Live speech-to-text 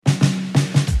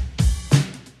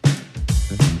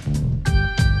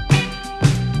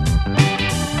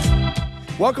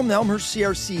Welcome to Elmhurst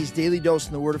CRC's Daily Dose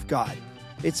in the Word of God.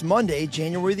 It's Monday,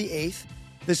 January the 8th.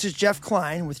 This is Jeff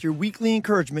Klein with your weekly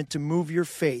encouragement to move your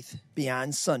faith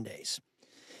beyond Sundays.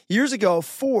 Years ago,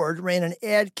 Ford ran an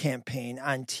ad campaign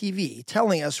on TV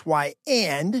telling us why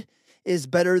and is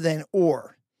better than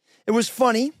or. It was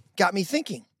funny, got me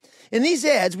thinking. In these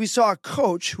ads, we saw a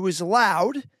coach who was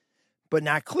loud but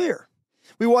not clear.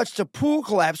 We watched a pool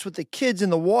collapse with the kids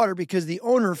in the water because the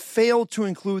owner failed to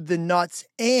include the nuts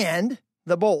and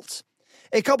the bolts.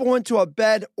 A couple went to a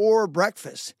bed or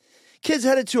breakfast. Kids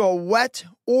headed to a wet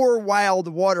or wild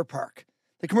water park.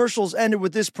 The commercials ended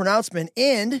with this pronouncement,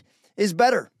 and is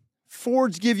better.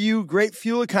 Fords give you great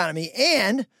fuel economy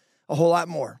and a whole lot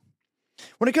more.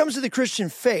 When it comes to the Christian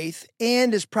faith,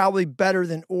 and is probably better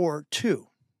than or too.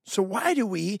 So why do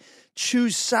we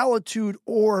choose solitude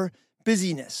or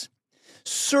busyness?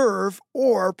 Serve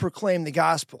or proclaim the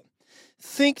gospel?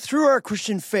 Think through our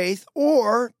Christian faith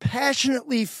or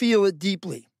passionately feel it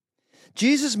deeply.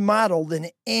 Jesus modeled an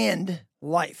and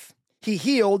life. He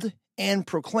healed and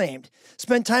proclaimed,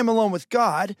 spent time alone with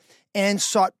God, and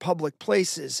sought public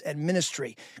places and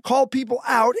ministry, called people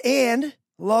out and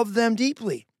loved them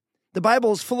deeply. The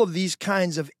Bible is full of these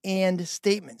kinds of and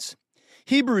statements.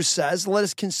 Hebrews says, let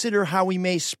us consider how we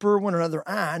may spur one another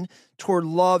on toward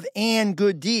love and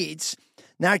good deeds,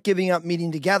 not giving up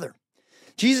meeting together.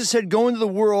 Jesus said, go into the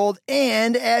world,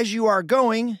 and as you are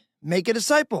going, make a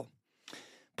disciple.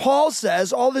 Paul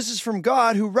says, all this is from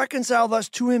God who reconciled us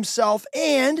to himself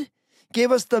and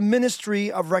gave us the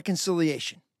ministry of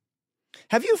reconciliation.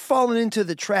 Have you fallen into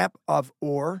the trap of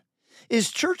or?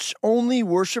 Is church only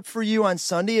worship for you on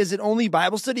Sunday? Is it only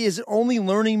Bible study? Is it only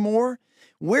learning more?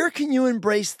 Where can you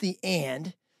embrace the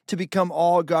and to become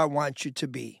all God wants you to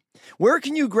be? Where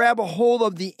can you grab a hold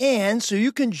of the and so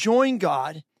you can join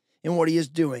God in what he is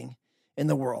doing in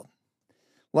the world?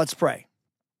 Let's pray.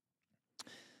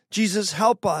 Jesus,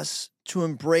 help us to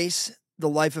embrace the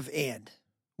life of and,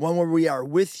 one where we are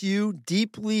with you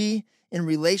deeply in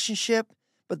relationship,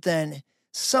 but then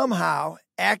somehow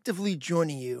actively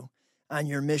joining you on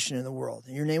your mission in the world.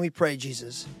 In your name we pray,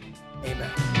 Jesus.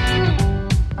 Amen.